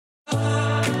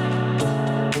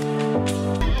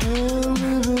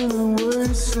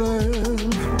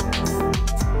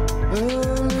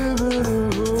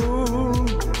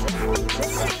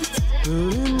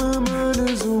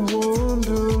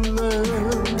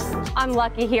I'm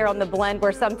lucky here on The Blend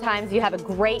where sometimes you have a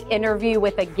great interview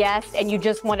with a guest and you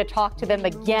just want to talk to them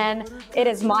again. It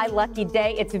is my lucky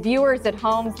day. It's viewers at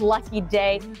home's lucky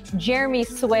day. Jeremy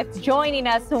Swift joining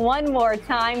us one more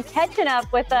time, catching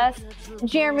up with us.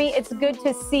 Jeremy, it's good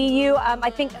to see you.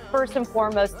 I think first and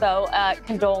foremost, though,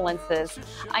 condolences.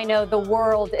 I know the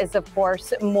world is, of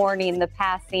course, mourning the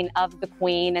passing of the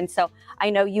Queen. And so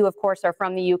I know you, of course, are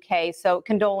from the UK. So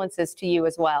condolences to you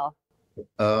as well.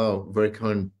 Oh, very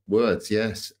kind words.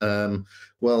 Yes.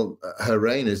 Well, her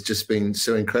reign has just been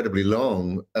so incredibly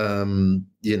long.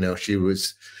 You know, she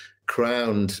was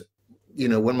crowned, you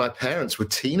know, when my parents were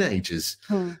teenagers.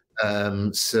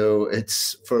 So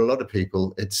it's, for a lot of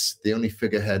people, it's the only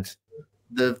figurehead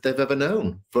they've ever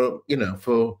known for, you know,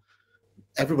 for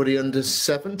everybody under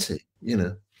 70, you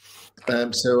know.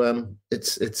 It's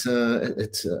a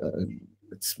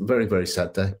very, very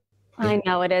sad day. I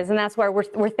know it is. And that's why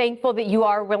we're thankful that you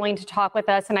are willing to talk with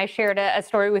us. And I shared a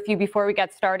story with you before we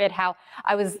got started, how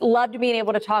I loved being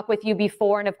able to talk with you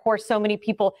before. And of course, so many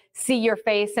people see your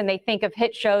face and they think of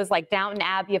hit shows like Downton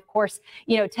Abbey, of course,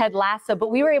 you know, Ted Lasso.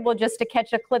 But we were able just to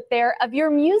catch a clip there of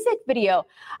your music video.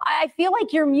 I feel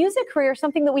like your music career is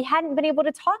something that we hadn't been able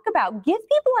to talk about. Give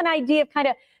people an idea of kind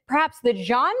of perhaps the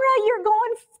genre you're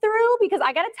going through, because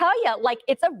I got to tell you, like,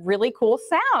 it's a really cool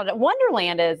sound.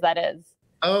 Wonderland that is.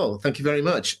 Oh, thank you very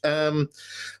much.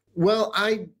 Well,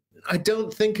 I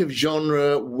don't think of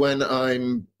genre when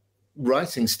I'm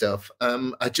writing stuff.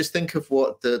 I just think of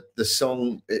what the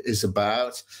song is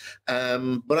about.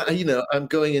 But you know, I'm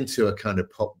going into a kind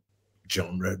of pop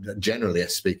genre, generally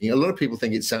speaking. A lot of people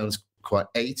think it sounds quite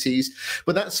 80s,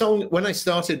 but that song, when I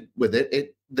started with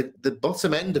it, the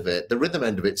bottom end of it, the rhythm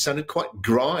end of it, sounded quite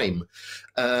grime.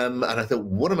 And I thought,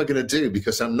 what am I going to do?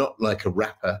 Because I'm not like a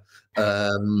rapper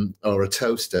or a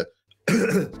toaster.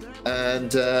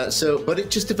 And but it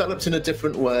just developed in a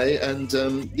different way. And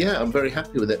yeah, I'm very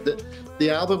happy with it. The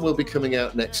album will be coming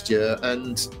out next year.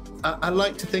 And I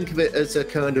like to think of it as a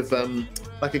kind of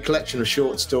like a collection of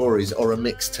short stories or a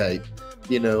mixtape.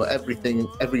 You know,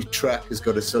 every track has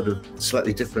got a sort of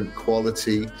slightly different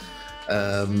quality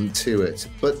to it.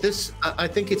 But this, I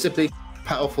think it's a big,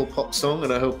 powerful pop song,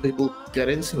 and I hope people get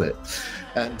into it.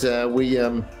 And we,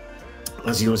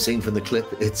 as you were seeing from the clip,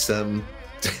 it's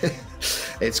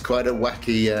it's quite a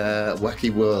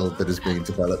wacky world that is being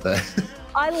developed there.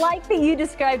 I like that you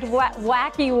described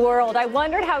wacky world. I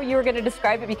wondered how you were going to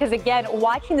describe it, because again,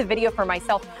 watching the video for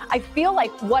myself, I feel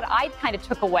like what I kind of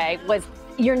took away was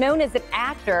you're known as an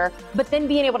actor, but then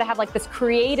being able to have like this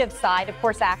creative side, of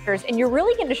course, actors, and you're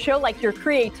really getting to show like your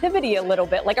creativity a little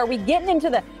bit. Like, are we getting into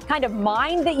the kind of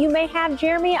mind that you may have,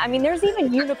 Jeremy? I mean, there's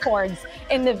even unicorns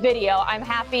in the video. I'm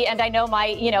happy, and I know my,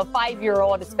 you know,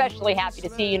 5-year-old especially happy to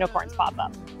see unicorns pop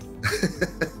up.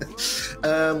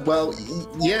 Well,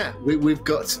 yeah, we've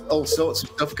got all sorts of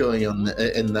stuff going on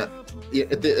in that.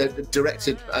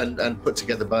 Directed and put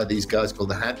together by these guys called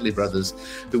the Hadley brothers,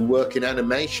 who work in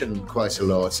animation quite a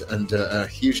lot and are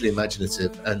hugely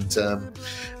imaginative. And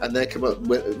they come up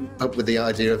with the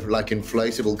idea of like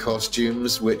inflatable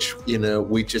costumes, which, you know,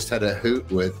 we just had a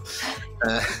hoot with.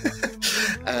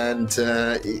 And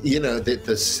you know,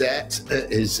 the set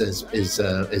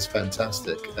is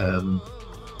fantastic.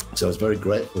 So I was very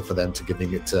grateful for them to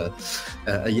giving it,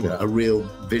 you know, a real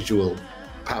visual,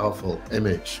 powerful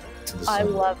image. I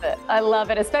love it. I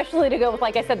love it, especially to go with,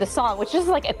 like I said, the song, which is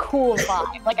like a cool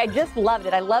vibe. Like, I just loved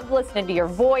it. I loved listening to your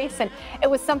voice. And it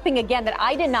was something, again, that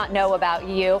I did not know about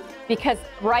you, because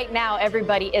right now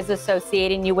everybody is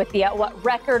associating you with the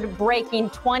record-breaking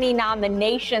 20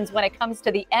 nominations when it comes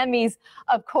to the Emmys,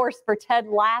 of course, for Ted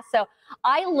Lasso.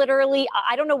 I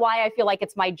don't know why I feel like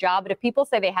it's my job, but if people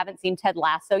say they haven't seen Ted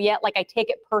Lasso yet, like, I take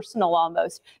it personal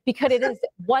almost, because it is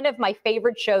one of my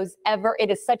favorite shows ever.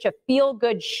 It is such a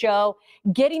feel-good show,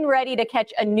 getting ready to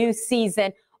catch a new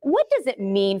season. What does it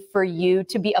mean for you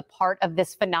to be a part of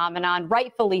this phenomenon,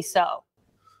 rightfully so?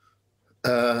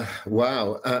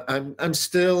 Wow. I'm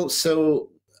still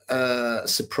so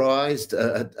surprised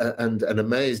and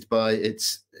amazed by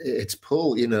its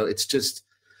pull. You know, it's just,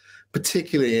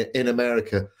 particularly in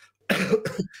America,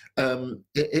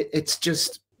 it's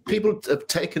just, people have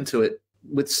taken to it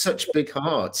with such big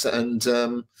hearts, and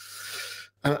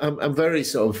I'm very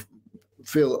sort of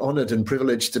feel honored and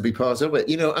privileged to be part of it.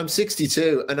 You know, I'm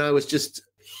 62, and I was just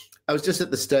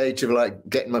at the stage of like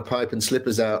getting my pipe and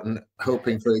slippers out and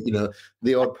hoping for, you know,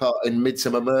 the odd part in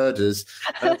Midsummer Murders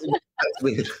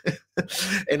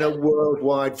in a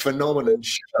worldwide phenomenon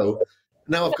show.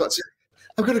 Now I've got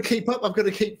to keep up. I've got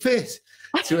to keep fit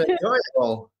to enjoy it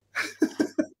all.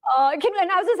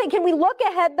 And I was going to say, can we look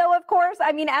ahead, though, of course?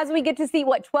 I mean, as we get to see,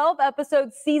 12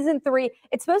 episodes, season 3,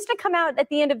 it's supposed to come out at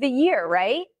the end of the year,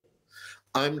 right?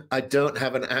 I don't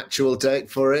have an actual date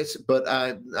for it, but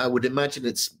I would imagine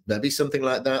it's maybe something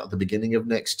like that at the beginning of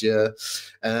next year.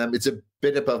 It's a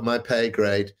bit above my pay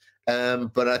grade,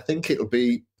 but I think it'll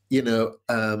be,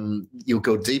 you'll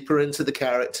go deeper into the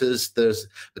characters. There's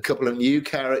a couple of new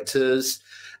characters,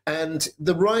 and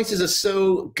the writers are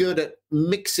so good at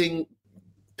mixing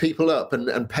people up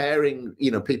and pairing,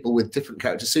 people with different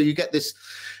characters. So you get this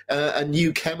a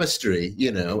new chemistry,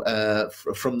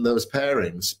 from those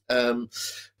pairings.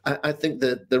 I think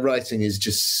that the writing is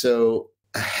just so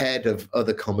ahead of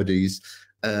other comedies,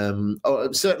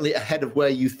 or certainly ahead of where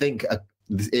you think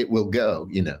it will go.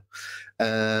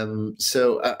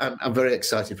 So I'm very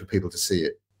excited for people to see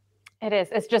it. It is.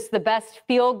 It's just the best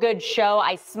feel-good show.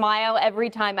 I smile every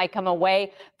time I come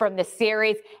away from the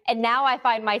series. And now I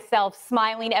find myself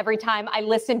smiling every time I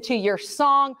listen to your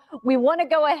song. We want to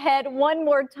go ahead one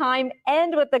more time,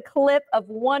 end with a clip of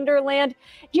Wonderland.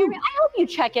 Jeremy, I hope you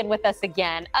check in with us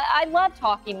again. I love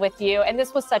talking with you, and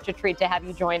this was such a treat to have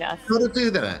you join us. Got to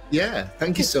do that. Yeah.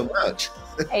 Thank you so much.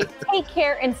 Hey, take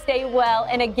care and stay well.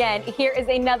 And again, here is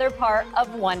another part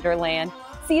of Wonderland.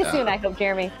 See you soon, I hope,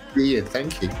 Jeremy. See you.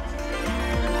 Thank you.